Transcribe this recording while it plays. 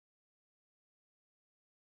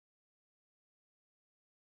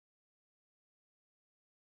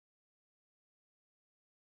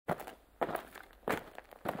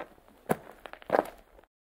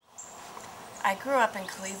I grew up in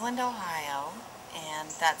Cleveland, Ohio, and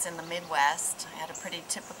that's in the Midwest. I had a pretty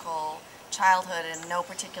typical childhood and no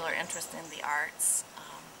particular interest in the arts.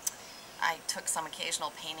 I took some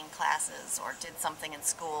occasional painting classes or did something in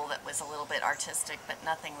school that was a little bit artistic, but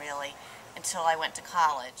nothing really until I went to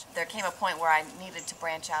college. There came a point where I needed to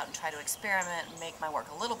branch out and try to experiment and make my work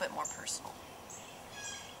a little bit more personal.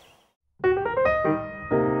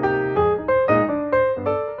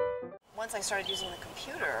 Once I started using the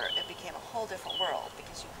computer, it became a whole different world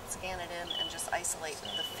because you can scan it in and just isolate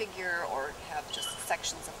the figure or have just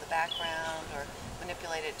sections of the background or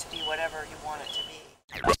manipulate it to be whatever you want it to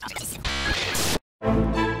be.